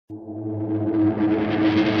This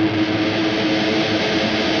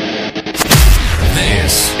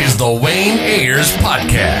is the Wayne Ayers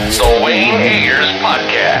Podcast. The Wayne Ayers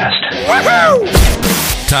Podcast.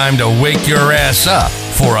 Woohoo! Time to wake your ass up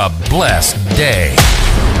for a blessed day.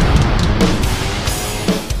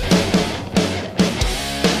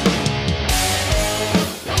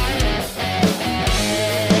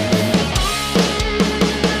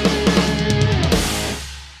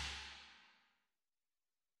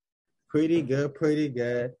 Pretty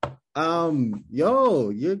good. Yo,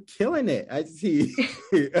 you're killing it. I see.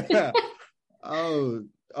 oh,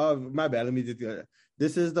 my bad. Let me just do it.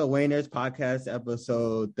 This is the Wayne Ayers Podcast,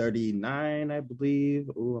 episode 39, I believe.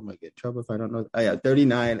 Oh, I'm gonna get in trouble if I don't know. Oh, yeah,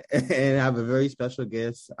 39. And I have a very special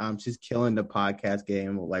guest. She's killing the podcast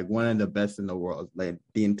game, like one of the best in the world, like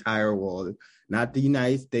the entire world, not the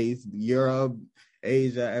United States, Europe,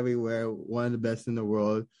 Asia, everywhere. One of the best in the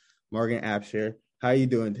world. Morgan Absher. How are you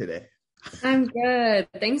doing today? I'm good.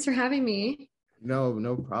 Thanks for having me.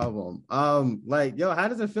 No problem. Like, yo, how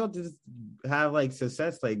does it feel to just have like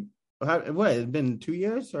success? Like, it's been 2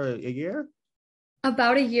 years or a year?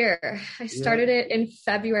 About a year. I started it in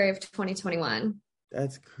February of 2021.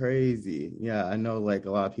 That's crazy. Yeah, I know like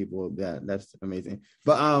a lot of people that's amazing.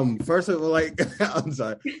 But first of all, like I'm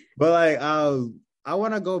sorry. But like I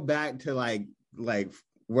want to go back to like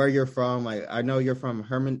where you're from. Like I know you're from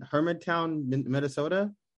Hermantown,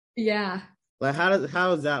 Minnesota. Yeah. Like how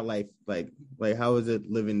is that life like how is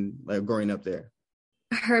it living like growing up there?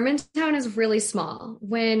 Hermantown is really small.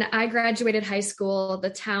 When I graduated high school, the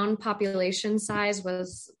town population size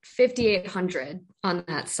was 5,800 on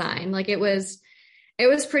that sign. Like it was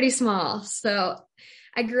pretty small. So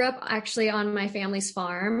I grew up actually on my family's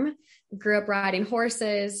farm, grew up riding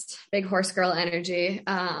horses, big horse girl energy.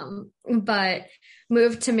 But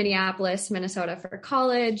moved to Minneapolis, Minnesota for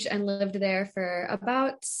college and lived there for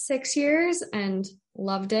about 6 years and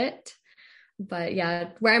loved it. But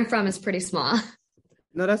yeah, where I'm from is pretty small.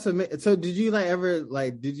 No, that's amazing. So did you like ever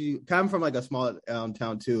did you come from like a small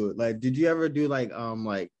town too? Like, did you ever do like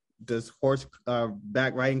this horse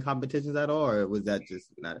back riding competitions at all, or was that just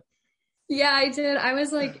not? Yeah, I did. I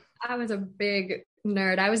was a big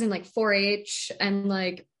nerd. I was in like 4-H and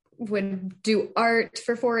like would do art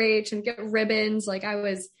for 4-H and get ribbons. Like I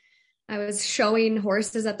was showing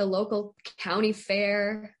horses at the local county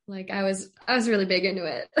fair. Like I was really big into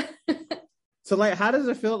it. So like, how does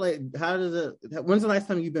it feel? Like, when's the last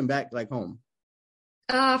time you've been back like home?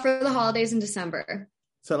 For the holidays in December.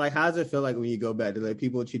 So like, how does it feel like when you go back? Do like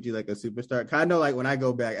people treat you like a superstar? Cause I know like when I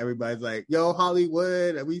go back, everybody's like, "Yo,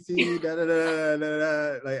 Hollywood, we see you." Da, da, da, da, da,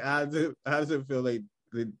 da. Like, how does it feel? Like,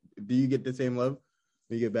 do you get the same love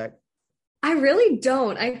when you get back? I really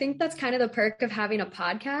don't. I think that's kind of the perk of having a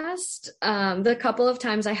podcast. The couple of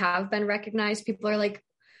times I have been recognized, people are like,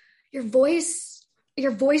 your voice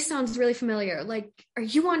sounds really familiar. Like, are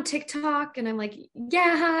you on TikTok? And I'm like,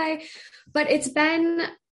 yeah, hi. But it's been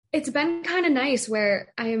kind of nice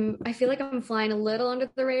where I feel like I'm flying a little under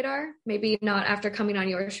the radar. Maybe not after coming on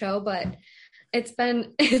your show, but it's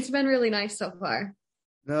been really nice so far.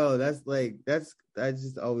 No, I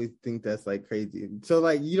just always think that's like crazy. So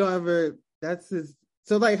like, you don't ever,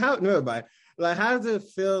 so like how does it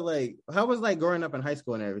feel? Like, how was like growing up in high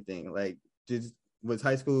school and everything? Like, was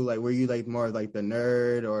high school like, were you like more like the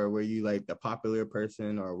nerd, or were you like the popular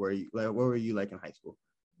person, or were you like, what were you like in high school?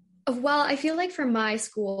 Well, I feel like for my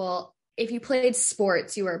school, if you played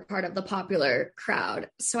sports, you were part of the popular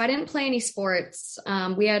crowd. So I didn't play any sports.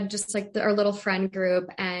 We had just like our little friend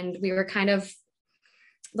group, and we were kind of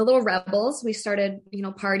the little rebels. We started,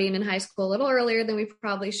 partying in high school a little earlier than we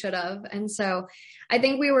probably should have. And so I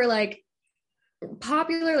think we were like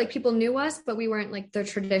popular, like people knew us, but we weren't like the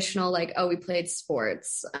traditional, like, oh, we played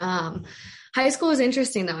sports. High school was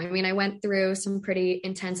interesting though. I mean, I went through some pretty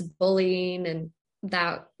intense bullying, and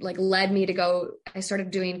that like led me to I started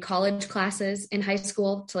doing college classes in high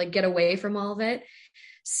school to like get away from all of it.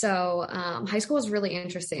 So high school was really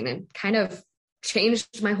interesting and kind of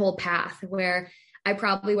changed my whole path, where I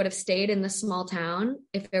probably would have stayed in the small town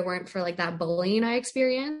if it weren't for like that bullying I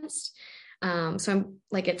experienced. So I'm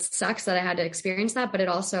like, it sucks that I had to experience that, but it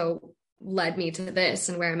also led me to this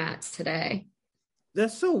and where I'm at today.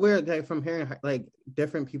 That's so weird, like from hearing like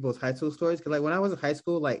different people's high school stories. Cause like when I was in high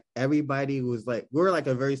school, like everybody was like, we were like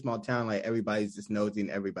a very small town, like everybody's just nosing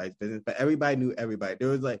everybody's business, but everybody knew everybody. There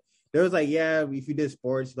was like, yeah, if you did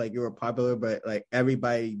sports, like you were popular, but like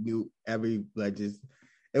everybody knew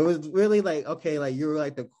it was really like, okay, like you were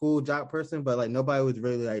like the cool jock person, but like nobody was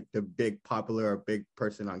really like the big popular or big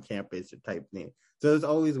person on campus or type thing. So it's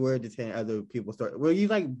always weird to hear other people's stories. Were you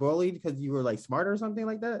like bullied because you were like smart or something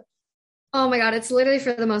like that? Oh my God, it's literally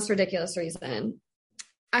for the most ridiculous reason.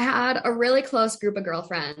 I had a really close group of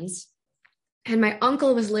girlfriends, and my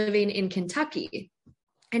uncle was living in Kentucky.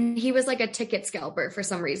 And he was like a ticket scalper for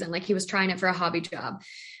some reason. Like he was trying it for a hobby job.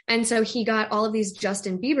 And so he got all of these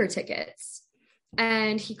Justin Bieber tickets.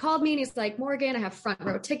 And he called me and he's like, Morgan, I have front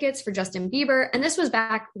row tickets for Justin Bieber. And this was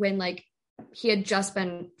back when like he had just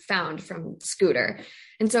been found from Scooter.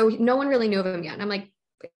 And so no one really knew of him yet. And I'm like,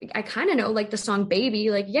 I kind of know like the song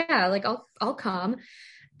Baby. Like, yeah, like I'll come.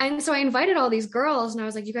 And so I invited all these girls and I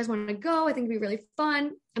was like, you guys want to go? I think it'd be really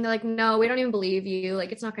fun. And they're like, no, we don't even believe you.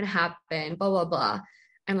 Like, it's not going to happen, blah, blah, blah.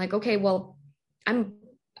 I'm like, okay, well,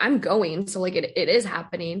 I'm going. So like it is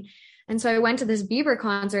happening. And so I went to this Bieber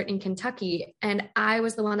concert in Kentucky and I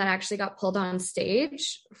was the one that actually got pulled on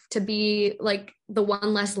stage to be like the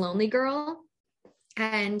one less lonely girl.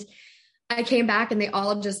 And I came back and they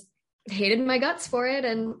all just hated my guts for it.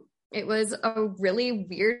 And it was a really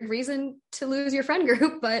weird reason to lose your friend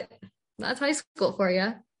group, but that's high school for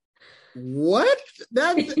you. What?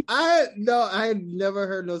 I never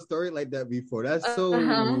heard no story like that before. That's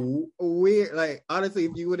so weird. Like honestly,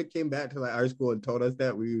 if you would have came back to like our school and told us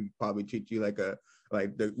that, we would probably treat you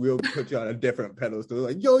we'll put you on a different pedestal.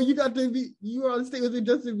 Like, yo, you were on stage with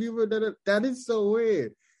Justin Bieber. That is so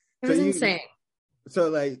weird. It was insane. So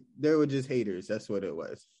like they were just haters. That's what it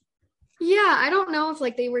was. Yeah, I don't know if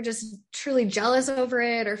like they were just truly jealous over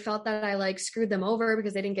it or felt that I like screwed them over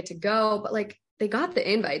because they didn't get to go, but like they got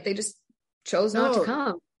the invite. They just chose not to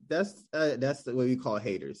come. That's what we call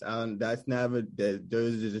haters. That's never that.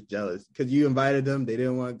 Those are just jealous because you invited them, they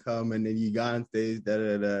didn't want to come, and then you got on stage.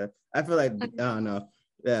 I feel like I don't know.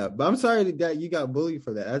 Yeah, but I'm sorry that you got bullied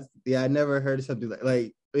for that. I never heard of something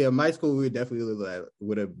like my school we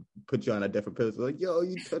would have put you on a different pedestal. Like, yo,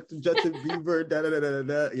 you took the Justin Bieber.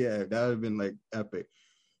 Yeah, that would have been like epic.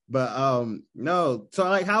 But no. So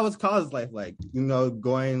like, how was college life like?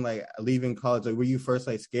 Going like leaving college. Like, were you first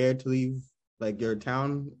like scared to leave like your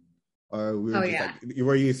town, or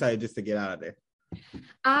were you excited just to get out of there?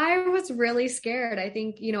 I was really scared. I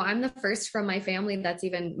think I'm the first from my family that's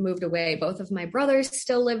even moved away. Both of my brothers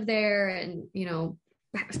still live there, and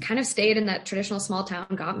kind of stayed in that traditional small town.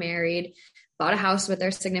 Got married, bought a house with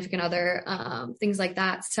their significant other, things like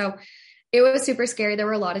that. So it was super scary. There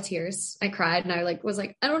were a lot of tears. I cried and I was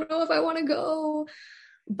like, I don't know if I want to go.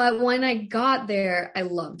 But when I got there, I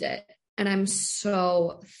loved it. And I'm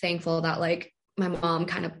so thankful that like my mom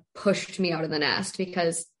kind of pushed me out of the nest,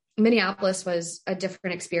 because Minneapolis was a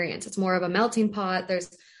different experience. It's more of a melting pot. There's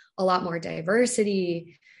a lot more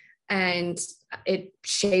diversity and it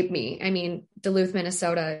shaped me. I mean,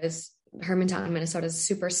 Hermantown, Minnesota is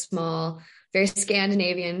super small, very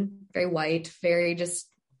Scandinavian, very white, very just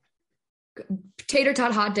tater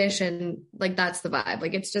tot hot dish. And like, that's the vibe.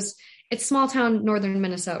 Like, it's small town, northern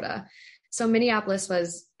Minnesota. So Minneapolis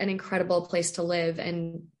was an incredible place to live.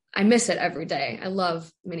 And I miss it every day. I love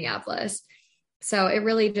Minneapolis. So it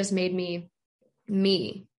really just made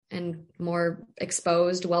me and more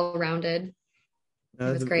exposed, well-rounded. It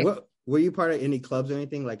was great. Were you part of any clubs or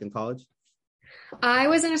anything like in college? I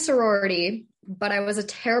was in a sorority, but I was a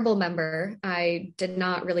terrible member. I did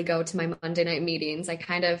not really go to my Monday night meetings. I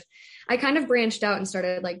kind of branched out and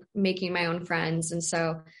started like making my own friends. And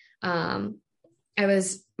so I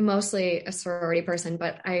was mostly a sorority person,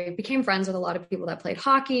 but I became friends with a lot of people that played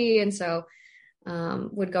hockey. And so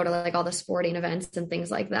would go to like all the sporting events and things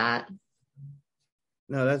like that.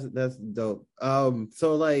 No, that's dope.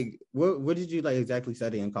 So like, what did you like exactly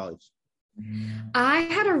study in college? I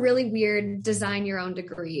had a really weird design your own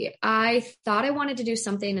degree. I thought I wanted to do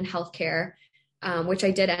something in healthcare, which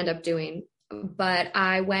I did end up doing, but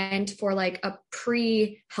I went for like a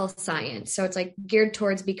pre-health science. So it's like geared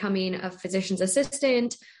towards becoming a physician's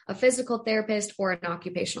assistant, a physical therapist, or an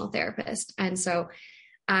occupational therapist. And so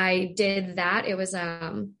I did that. It was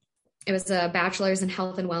a bachelor's in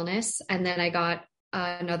health and wellness. And then I got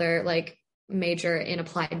another like major in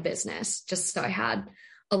applied business, just so I had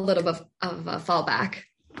a little bit of a fallback.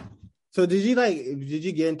 So did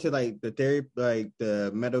you get into like the therapy, like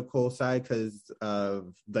the medical side because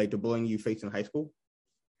of like the bullying you faced in high school?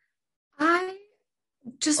 I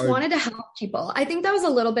just wanted to help people. I think that was a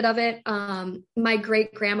little bit of it. My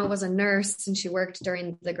great grandma was a nurse and she worked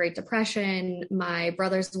during the Great Depression. My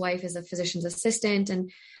brother's wife is a physician's assistant, and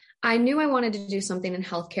I knew I wanted to do something in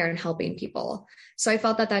healthcare and helping people. So I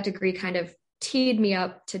felt that degree kind of teed me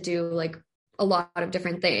up to do like a lot of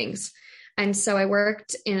different things. And so I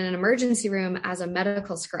worked in an emergency room as a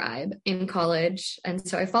medical scribe in college. And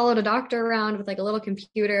so I followed a doctor around with like a little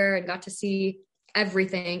computer and got to see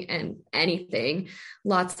everything and anything,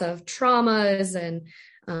 lots of traumas and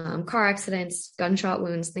car accidents, gunshot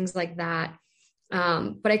wounds, things like that.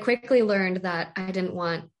 But I quickly learned that I didn't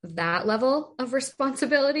want that level of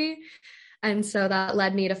responsibility. And so that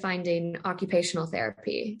led me to finding occupational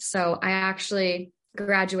therapy. So I actually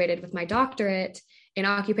graduated with my doctorate in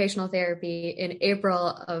occupational therapy in April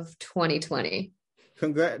of 2020.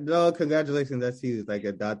 Congratulations. That's huge. Like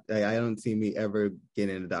a doctor, I don't see me ever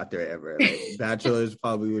getting a doctorate ever. Like bachelor's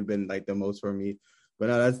probably would have been like the most for me. But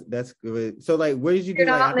no, that's good. So like, what did you do? You're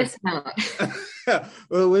not missing out.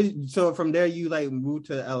 Well, so from there, you like moved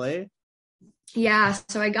to LA? Yeah.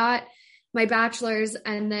 So I got my bachelor's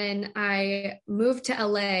and then I moved to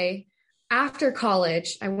LA after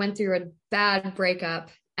college. I went through a bad breakup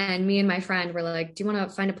and me and my friend were like, do you want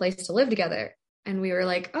to find a place to live together? And we were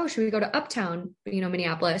like, oh, should we go to Uptown,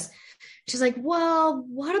 Minneapolis? She's like, well,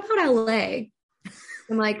 what about LA?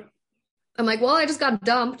 I'm like, well, I just got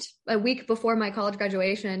dumped a week before my college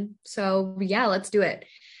graduation. So yeah, let's do it.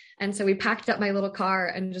 And so we packed up my little car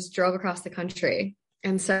and just drove across the country.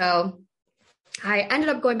 And so I ended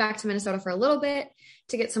up going back to Minnesota for a little bit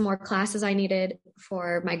to get some more classes I needed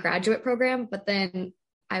for my graduate program. But then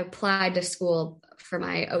I applied to school for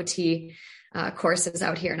my OT courses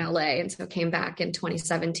out here in LA. And so came back in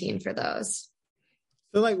 2017 for those.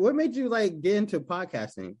 So like, what made you like get into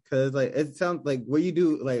podcasting? Because like, it sounds like what you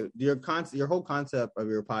do, like your whole concept of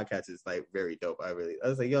your podcast is like very dope. I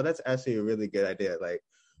was like, yo, that's actually a really good idea. Like,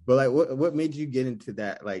 but like, what made you get into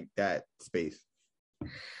that, like that space?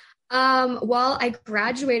 Well, I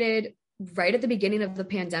graduated right at the beginning of the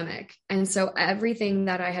pandemic. And so everything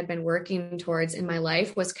that I had been working towards in my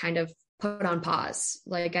life was kind of put on pause.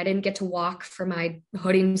 Like I didn't get to walk for my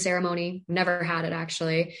hooding ceremony. Never had it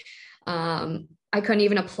actually. I couldn't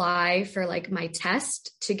even apply for like my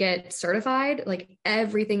test to get certified. Like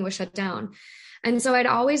everything was shut down. And so I'd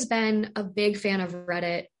always been a big fan of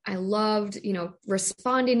Reddit. I loved,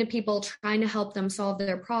 responding to people, trying to help them solve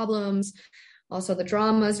their problems. Also, the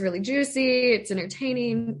drama is really juicy. It's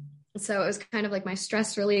entertaining. So it was kind of like my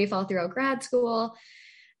stress relief all throughout grad school.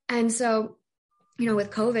 And so,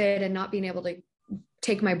 with COVID and not being able to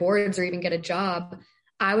take my boards or even get a job,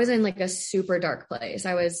 I was in like a super dark place.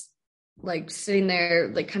 I was like sitting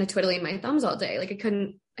there, like kind of twiddling my thumbs all day. Like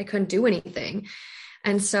I couldn't do anything.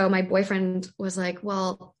 And so my boyfriend was like,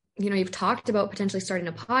 well, you've talked about potentially starting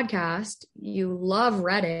a podcast. You love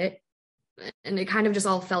Reddit. And it kind of just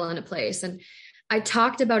all fell into place. And I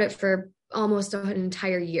talked about it for almost an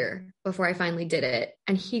entire year before I finally did it.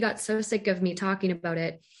 And he got so sick of me talking about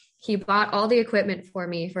it. He bought all the equipment for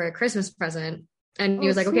me for a Christmas present. And he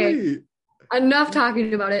was like, sweet. Okay, enough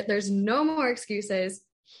talking about it. There's no more excuses.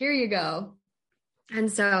 Here you go.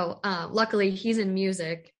 And so luckily he's in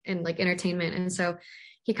music and like entertainment. And so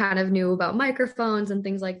he kind of knew about microphones and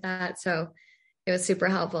things like that. So it was super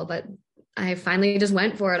helpful, but I finally just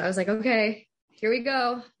went for it. I was like, okay, here we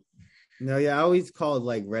go. No, yeah, I always called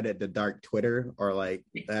like Reddit the dark Twitter, or like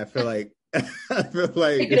I feel like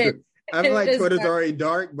Twitter's already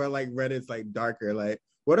dark, but like Reddit's like darker. Like,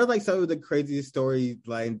 what are like some of the craziest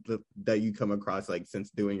storylines that you come across like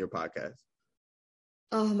since doing your podcast?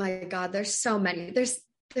 Oh my God, there's so many.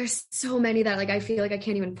 There's so many that like I feel like I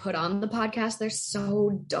can't even put on the podcast. They're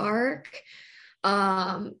so dark.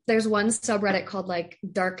 There's one subreddit called like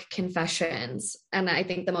Dark Confessions, and I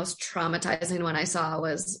think the most traumatizing one I saw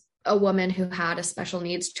was a woman who had a special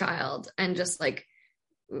needs child and just like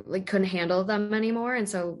couldn't handle them anymore, and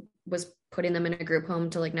so was putting them in a group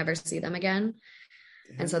home to like never see them again.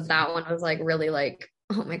 And so that one was like really like,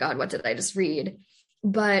 oh my God, what did I just read?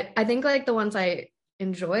 But I think like the ones I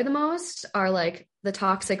enjoy the most are like the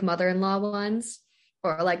toxic mother-in-law ones,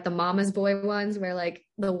 or like the mama's boy ones where like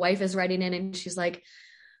the wife is writing in and she's like,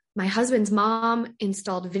 my husband's mom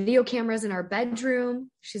installed video cameras in our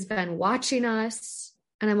bedroom. She's been watching us.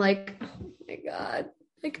 And I'm like, oh my God,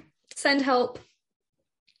 like send help.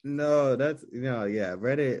 No, that's, yeah,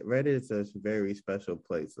 Reddit is a very special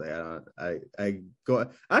place. Like I go,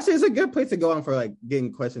 actually it's a good place to go on for like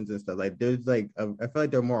getting questions and stuff. Like there's like, I feel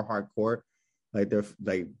like they're more hardcore, like they're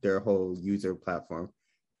like their whole user platform.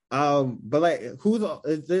 But like,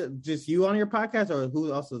 is it just you on your podcast, or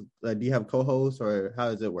who also, like, do you have co-hosts, or how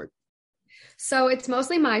does it work? So it's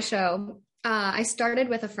mostly my show. I started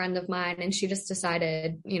with a friend of mine, and she just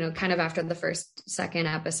decided, kind of after the second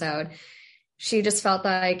episode, she just felt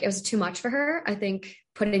like it was too much for her. I think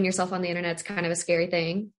putting yourself on the internet is kind of a scary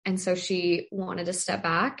thing. And so she wanted to step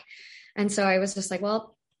back. And so I was just like,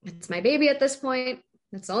 well, it's my baby at this point.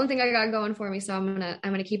 That's the only thing I got going for me. So I'm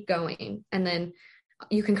going to keep going. And then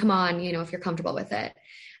you can come on, if you're comfortable with it.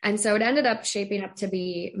 And so it ended up shaping up to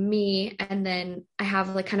be me. And then I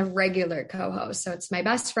have like kind of regular co-hosts. So it's my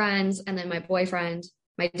best friends and then my boyfriend.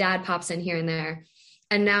 my dad pops in here and there.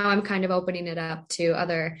 And now I'm kind of opening it up to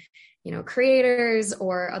other, creators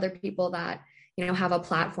or other people that, have a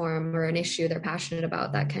platform or an issue they're passionate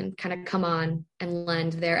about that can kind of come on and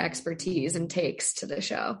lend their expertise and takes to the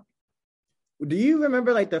show. Do you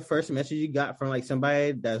remember like the first message you got from like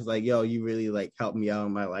somebody that's like, yo, you really like helped me out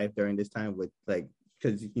in my life during this time with like,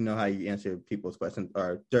 because you know how you answer people's questions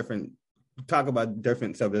or talk about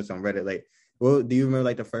different subjects on Reddit. Like, well, do you remember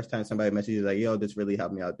like the first time somebody messaged you like, yo, this really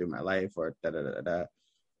helped me out through my life or da da da da?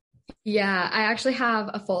 Yeah, I actually have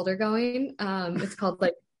a folder going. It's called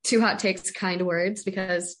like Two Hot Takes, Kind Words,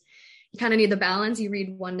 because you kind of need the balance. You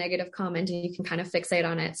read one negative comment and you can kind of fixate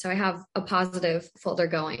on it. So I have a positive folder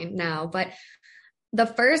going now, but the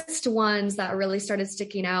first ones that really started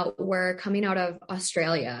sticking out were coming out of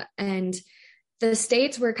Australia, and the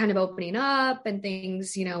States were kind of opening up and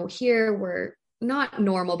things, here were not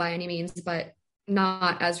normal by any means, but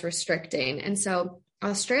not as restricting. And so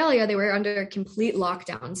Australia, they were under complete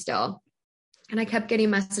lockdown still. And I kept getting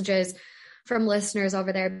messages from listeners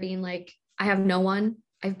over there being like, I have no one.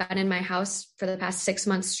 I've been in my house for the past 6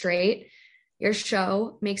 months straight. Your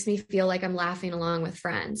show makes me feel like I'm laughing along with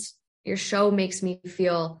friends. Your show makes me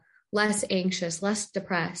feel less anxious, less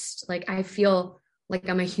depressed. Like I feel like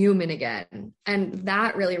I'm a human again. And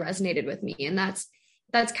that really resonated with me. And that's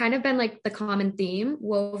kind of been like the common theme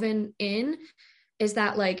woven in, is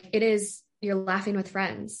that like you're laughing with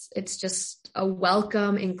friends. It's just a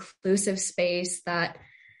welcome, inclusive space that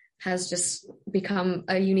has just become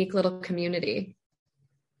a unique little community.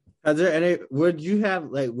 Would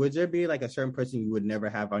there be like a certain person you would never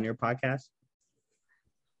have on your podcast?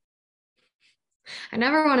 I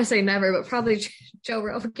never want to say never, but probably Joe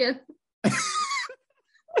Rogan.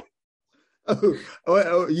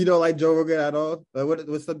 Oh, you don't like Joe Rogan at all? Like,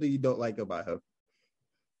 what's something you don't like about him?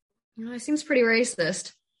 He seems pretty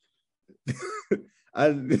racist.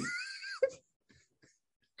 Oh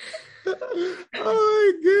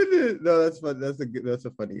my goodness! No, that's fun. That's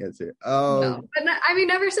a funny answer. No, but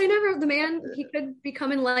never say never. The man, he could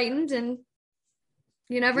become enlightened, and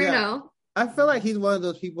you never know. I feel like he's one of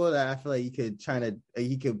those people that I feel like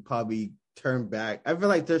he could probably turn back. I feel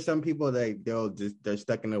like there's some people that they're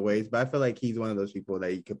stuck in their ways, but I feel like he's one of those people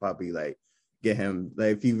that you could probably like get him,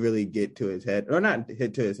 like if you really get to his head, or not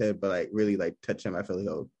hit to his head, but like really like touch him. I feel like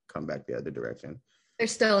he'll come back the other direction.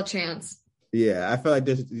 There's still a chance. Yeah, I feel like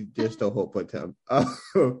there's still hope with him. I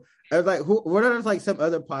was like, what are like some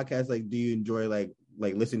other podcasts like do you enjoy like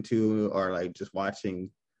listen to or like just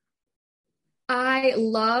watching? I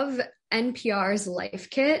love NPR's Life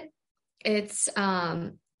Kit. It's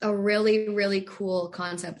a really, really cool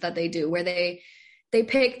concept that they do where they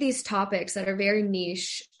pick these topics that are very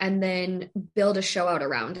niche and then build a show out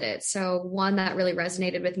around it. So one that really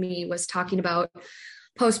resonated with me was talking about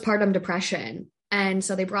postpartum depression. And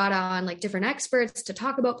so they brought on like different experts to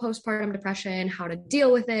talk about postpartum depression, how to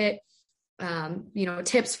deal with it,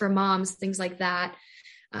 tips for moms, things like that.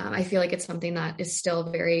 I feel like it's something that is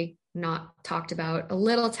still very not talked about, a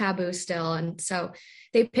little taboo still. And so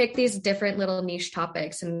they pick these different little niche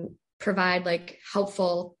topics and provide like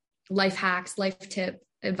helpful life hacks, life tip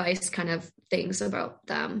advice kind of things about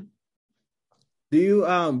them. Do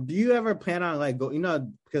you ever plan on like go,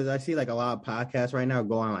 because I see like a lot of podcasts right now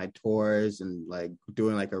go on like tours and like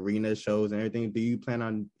doing like arena shows and everything. Do you plan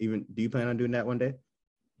on doing that one day?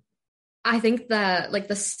 I think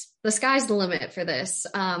the sky's the limit for this.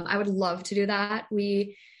 I would love to do that.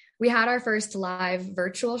 We had our first live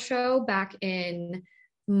virtual show back in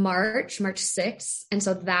March 6th. And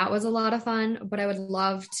so that was a lot of fun, but I would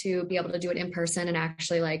love to be able to do it in person and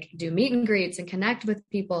actually like do meet and greets and connect with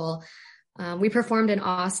people. We performed in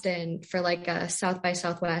Austin for like a South by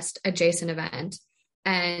Southwest adjacent event.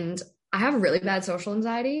 And I have really bad social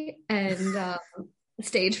anxiety and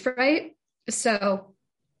stage fright. So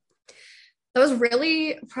that was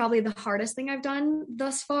really probably the hardest thing I've done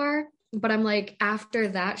thus far. But I'm like, after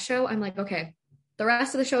that show, I'm like, okay, the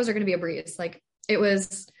rest of the shows are going to be a breeze. Like it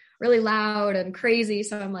was really loud and crazy.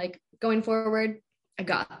 So I'm like, going forward, I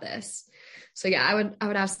got this. So yeah, I would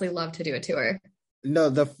absolutely love to do a tour.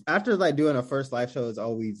 No, after like doing a first live show is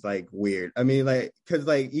always like weird. I mean, like, because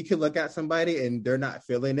like you can look at somebody and they're not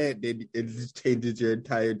feeling it, it just changes your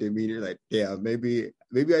entire demeanor. Like, yeah, maybe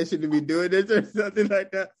I shouldn't be doing this or something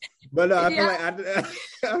like that. But no, I feel like I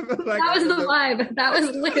feel like that was the vibe. That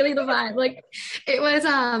was literally the vibe. Like, it was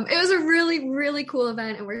a really, really cool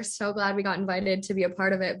event, and we're so glad we got invited to be a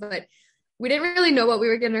part of it. But we didn't really know what we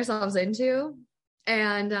were getting ourselves into,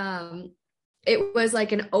 and it was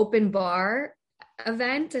like an open bar.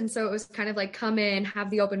 event. And so it was kind of like come in, have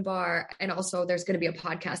the open bar, and also there's going to be a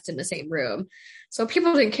podcast in the same room. So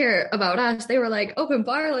people didn't care about us. They were like, open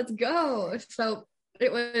bar, let's go. So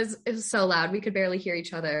it was so loud. We could barely hear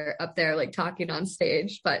each other up there, like talking on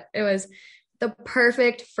stage, but it was the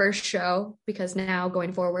perfect first show because now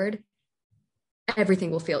going forward,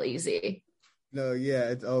 everything will feel easy. No, yeah,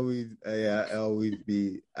 it's always, always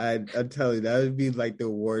be. I tell you, that would be like the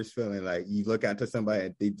worst feeling. Like you look out to somebody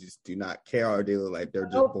and they just do not care, or they look like they're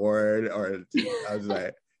just bored, or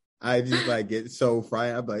I just like get so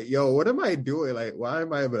frightened. I'm like, yo, what am I doing? Like, why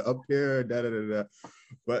am I up here? Da da da da.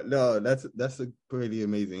 But no, that's pretty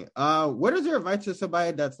amazing. What is your advice to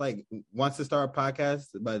somebody that's like wants to start a podcast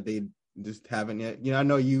but they just haven't yet? You know, I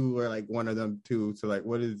know you were like one of them too. So like,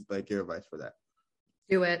 what is like your advice for that?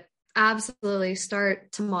 Do it. Absolutely.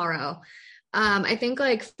 Start tomorrow. I think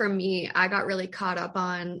like for me, I got really caught up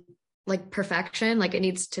on like perfection. Like I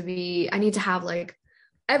need to have like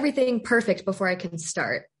everything perfect before I can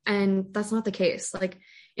start. And that's not the case. Like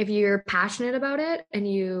if you're passionate about it and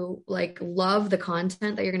you like love the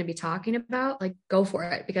content that you're going to be talking about, like go for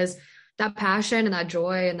it, because that passion and that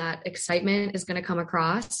joy and that excitement is going to come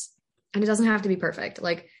across, and it doesn't have to be perfect.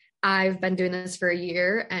 Like I've been doing this for a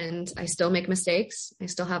year and I still make mistakes. I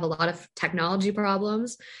still have a lot of technology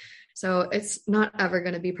problems. So it's not ever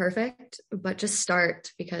going to be perfect, but just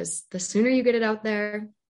start, because the sooner you get it out there,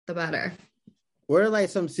 the better. What are like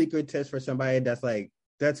some secret tips for somebody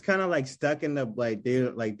that's kind of like stuck in the, like they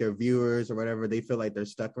like their viewers or whatever, they feel like they're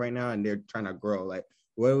stuck right now and they're trying to grow? Like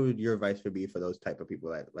what would your advice be for those type of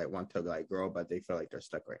people that like want to like grow, but they feel like they're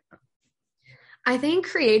stuck right now? I think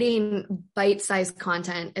creating bite-sized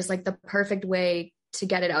content is like the perfect way to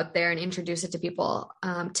get it out there and introduce it to people.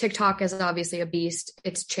 TikTok is obviously a beast.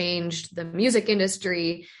 It's changed the music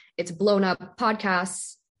industry. It's blown up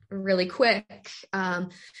podcasts really quick. And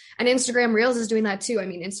Instagram Reels is doing that too. I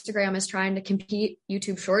mean, Instagram is trying to compete.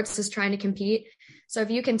 YouTube Shorts is trying to compete. So if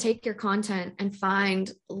you can take your content and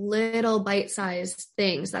find little bite-sized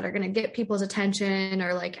things that are going to get people's attention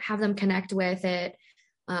or like have them connect with it,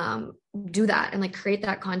 do that and like create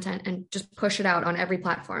that content and just push it out on every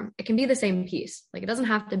platform. It can be the same piece. Like it doesn't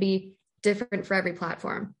have to be different for every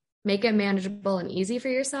platform. Make it manageable and easy for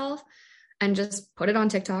yourself and just put it on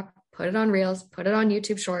TikTok, put it on Reels, put it on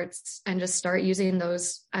YouTube Shorts, and just start using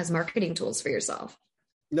those as marketing tools for yourself.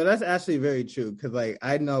 No, that's actually very true. Cause like,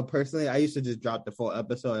 I know personally, I used to just drop the full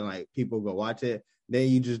episode and like people go watch it. Then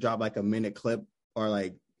you just drop like a minute clip or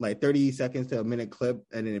like 30 seconds to a minute clip,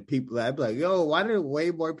 and then people, I'd be like, yo, why did way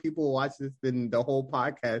more people watch this than the whole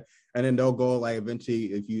podcast? And then they'll go like, eventually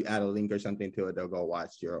if you add a link or something to it, they'll go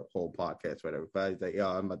watch your whole podcast, whatever. But I was like, yo,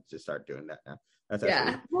 I'm about to just start doing that now. That's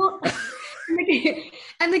yeah. Well,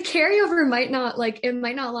 and the carryover might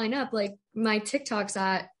not line up. Like my TikTok's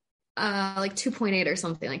at like 2.8 or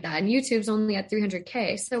something like that, and YouTube's only at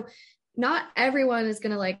 300K. So not everyone is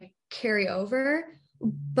going to like carry over,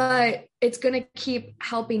 but it's going to keep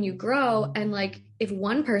helping you grow. And like, if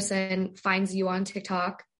one person finds you on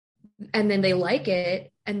TikTok and then they like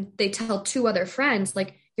it and they tell 2 other friends,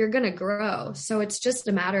 like you're going to grow. So it's just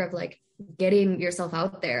a matter of like getting yourself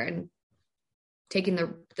out there and taking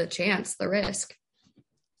the chance, the risk.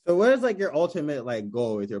 So what is like your ultimate like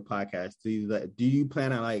goal with your podcast? Do you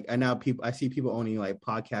plan on like, and now I see people owning like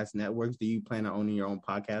podcast networks. Do you plan on owning your own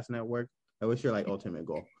podcast network? What's your like ultimate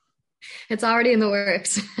goal? It's already in the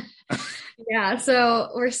works. Yeah. So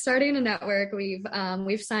we're starting a network.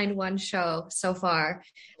 We've signed 1 show so far.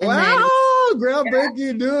 Wow.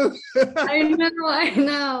 Groundbreaking, dude. I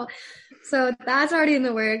know. So that's already in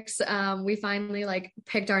the works. We finally like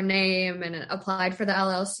picked our name and applied for the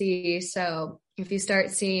LLC. So if you start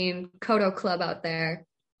seeing Kodo Club out there,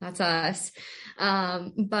 that's us.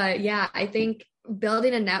 But yeah, I think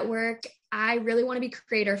building a network, I really want to be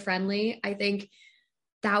creator friendly. I think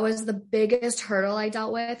that was the biggest hurdle I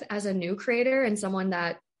dealt with as a new creator and someone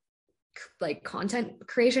that like content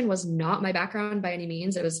creation was not my background by any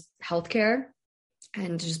means. It was healthcare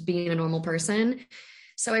and just being a normal person.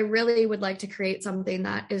 So I really would like to create something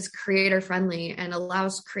that is creator friendly and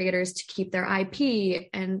allows creators to keep their IP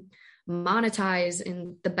and monetize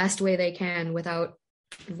in the best way they can without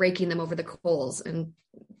raking them over the coals and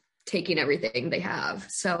taking everything they have.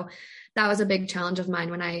 So that was a big challenge of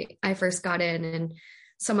mine when I first got in, and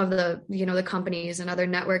some of the, the companies and other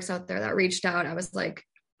networks out there that reached out, I was like,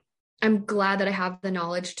 I'm glad that I have the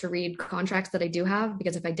knowledge to read contracts that I do have,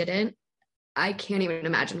 because if I didn't, I can't even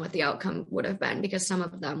imagine what the outcome would have been, because some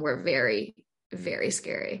of them were very, very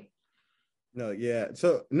scary. No, yeah.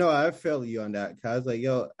 So no, I feel you on that. Cause I was like,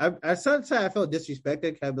 yo, I sometimes I felt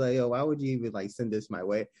disrespected. Cause I'd be like, yo, why would you even like send this my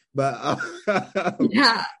way? But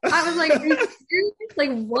Yeah. I was like, are you serious?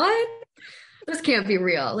 Like, what? This can't be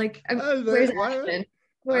real. Like, I was where's like, why? Ashton?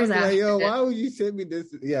 Where's I'd be like, yo, Ashton? why would you send me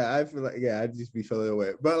this? Yeah, I feel like, yeah, I'd just be feeling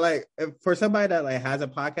away. But like, if, for somebody that like has a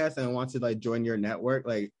podcast and wants to like join your network,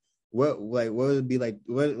 like, what would it be like?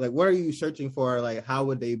 What are you searching for? Like, how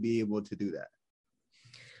would they be able to do that?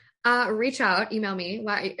 Reach out, email me.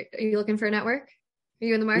 Why are you looking for a network? Are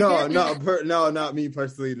you in the No, market? no, not me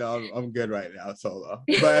personally. No, I'm good right now, solo.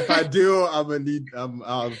 But if I do,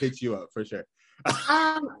 I'll hit you up for sure.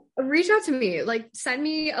 um, Reach out to me. Like, send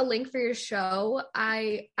me a link for your show.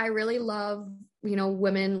 I really love,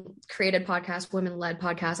 women created podcasts, women led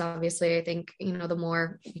podcasts. Obviously, I think, the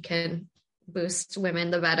more we can boost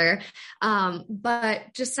women, the better.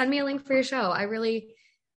 But just send me a link for your show.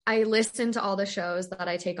 I listen to all the shows that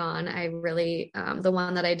I take on. I really, the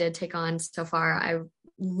one that I did take on so far, I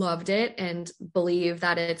loved it and believe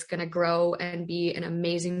that it's going to grow and be an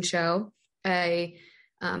amazing show. I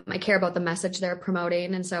care about the message they're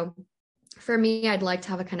promoting. And so for me, I'd like to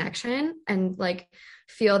have a connection and like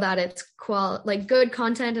feel that it's like good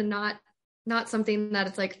content and not something that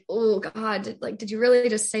it's like, oh God, like, did you really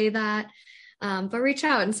just say that? But reach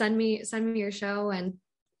out and send me your show and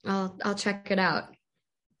I'll check it out.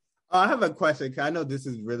 I have a question because I know this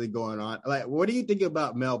is really going on. Like, what do you think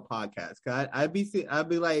about male podcasts? Cause I'd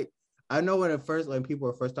be like, I know when people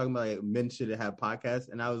were first talking about like men should have podcasts,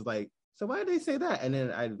 and I was like, so why did they say that? And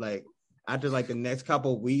then I like after like the next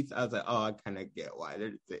couple of weeks, I was like, oh, I kind of get why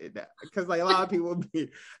they're saying that because like a lot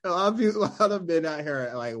of men out here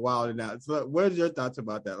are, like wilding out. So, what are your thoughts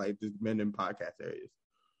about that? Like, just men in podcast areas?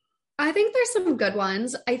 I think there's some good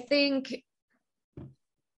ones. I think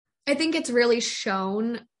it's really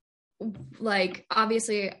shown, like,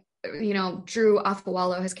 obviously, Drew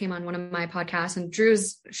Afawalo has came on one of my podcasts, and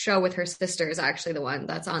Drew's show with her sister is actually the one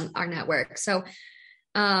that's on our network. So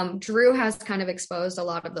Drew has kind of exposed a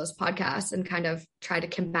lot of those podcasts and kind of tried to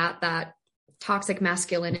combat that toxic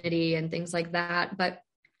masculinity and things like that. But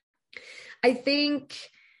I think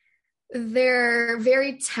they're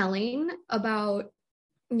very telling about,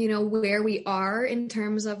 where we are in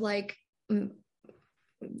terms of like,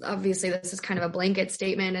 obviously this is kind of a blanket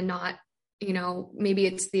statement and not, maybe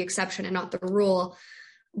it's the exception and not the rule,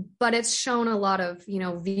 but it's shown a lot of,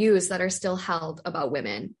 views that are still held about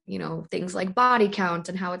women, things like body count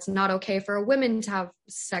and how it's not okay for a woman to have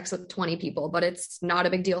sex with 20 people, but it's not a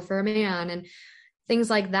big deal for a man and things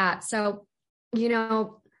like that. So,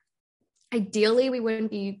 ideally we wouldn't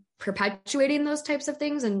be perpetuating those types of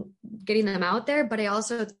things and getting them out there. But I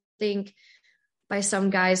also think by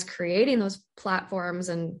some guys creating those platforms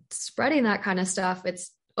and spreading that kind of stuff,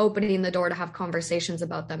 it's opening the door to have conversations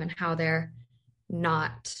about them and how they're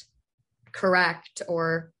not correct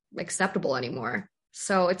or acceptable anymore.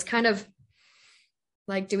 So it's kind of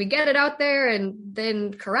like, do we get it out there and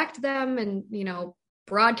then correct them and,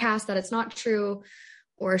 broadcast that it's not true?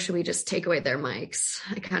 Or should we just take away their mics?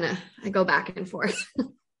 I go back and forth.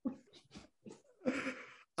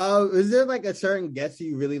 Is there like a certain guest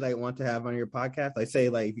you really like want to have on your podcast? Like, say,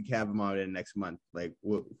 like if you can have them on in next month, like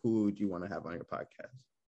who would you want to have on your podcast?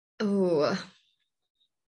 Oh,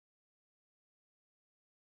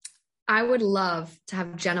 I would love to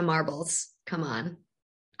have Jenna Marbles come on.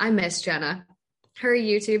 I miss Jenna. Her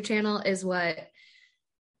YouTube channel is what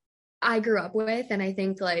I grew up with. And I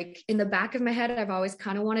think like in the back of my head, I've always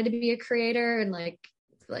kind of wanted to be a creator and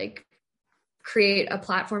like create a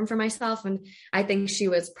platform for myself. And I think she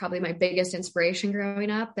was probably my biggest inspiration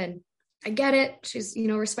growing up. And I get it. She's,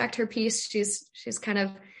 respect her piece. She's kind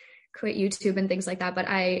of quit YouTube and things like that. But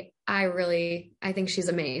I think she's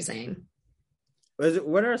amazing.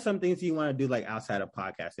 What are some things you want to do like outside of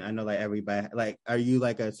podcasting? I know like everybody, like, are you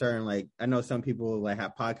like a certain, like, I know some people like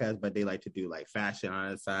have podcasts, but they like to do like fashion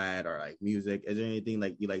on the side or like music. Is there anything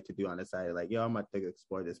like you like to do on the side? Like, yo, I'm about to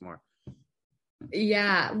explore this more.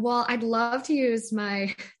 Yeah, well, I'd love to use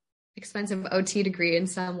my expensive OT degree in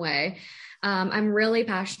some way. I'm really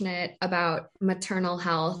passionate about maternal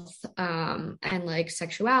health and like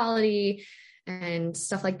sexuality and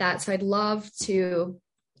stuff like that. So I'd love to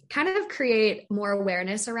kind of create more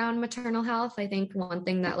awareness around maternal health. I think one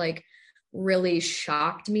thing that like really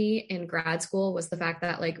shocked me in grad school was the fact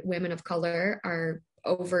that like women of color are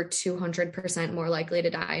over 200% more likely to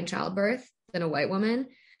die in childbirth than a white woman.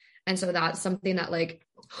 And so that's something that like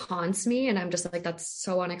haunts me. And I'm just like, that's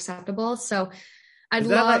so unacceptable. So I'd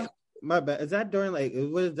love. Like, my bad. Is that during like,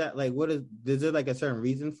 what is that like? Is there like a certain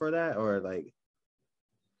reason for that or like?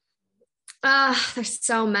 There's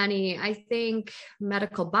so many. I think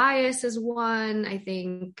medical bias is one. I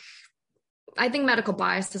think medical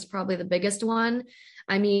bias is probably the biggest one.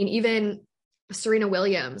 I mean, even Serena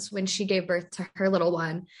Williams, when she gave birth to her little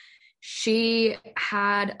one, she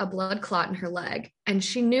had a blood clot in her leg and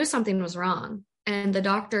she knew something was wrong. And the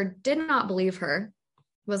doctor did not believe her,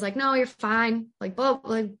 was like, no, you're fine. Like,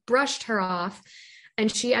 brushed her off.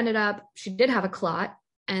 And she did have a clot,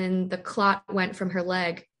 and the clot went from her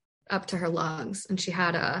leg up to her lungs. And she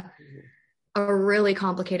had a really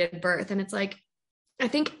complicated birth. And it's like, I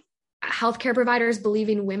think healthcare providers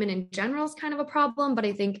believing women in general is kind of a problem, but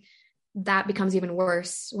I think that becomes even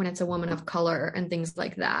worse when it's a woman of color and things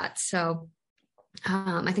like that. So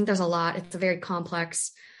I think there's a lot. It's a very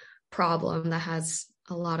complex problem that has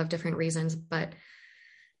a lot of different reasons, but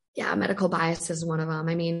yeah, medical bias is one of them.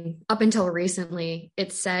 I mean, up until recently,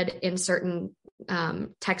 it said in certain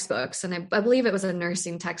textbooks, and I believe it was a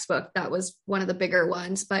nursing textbook that was one of the bigger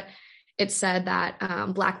ones, but it said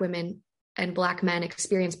that Black women and Black men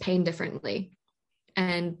experience pain differently,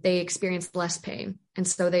 and they experience less pain. And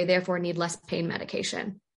so they therefore need less pain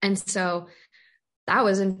medication. And so that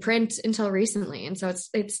was in print until recently. And so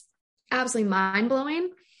it's absolutely mind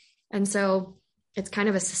blowing. And so it's kind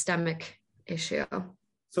of a systemic issue.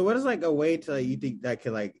 So what is like a way to, like, you think that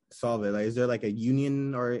could like solve it? Like, is there like a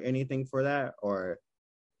union or anything for that? Or?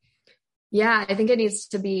 Yeah, I think it needs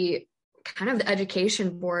to be kind of the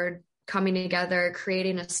education board coming together,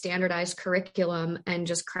 creating a standardized curriculum and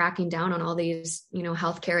just cracking down on all these,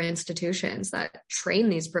 healthcare institutions that train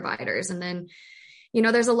these providers. And then,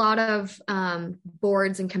 there's a lot of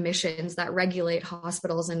boards and commissions that regulate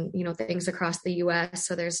hospitals and, things across the US.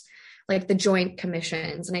 So there's like the joint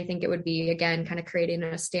commissions. And I think it would be, again, kind of creating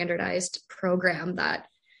a standardized program that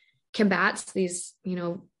combats these,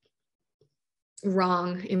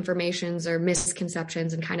 wrong informations or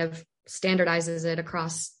misconceptions and kind of standardizes it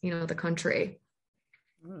across, the country.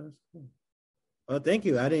 Oh, that's cool. Well, thank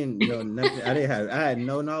you. I didn't know nothing. I had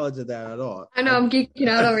no knowledge of that at all. I know I'm geeking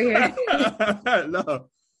out over here. No,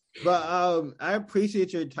 but I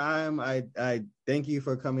appreciate your time. I thank you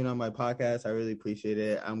for coming on my podcast. I really appreciate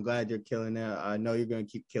it. I'm glad you're killing it. I know you're going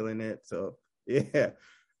to keep killing it. So yeah.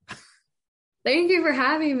 Thank you for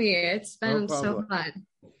having me. It's been so fun.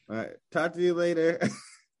 All right. Talk to you later.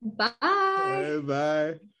 Bye.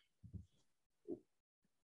 Bye.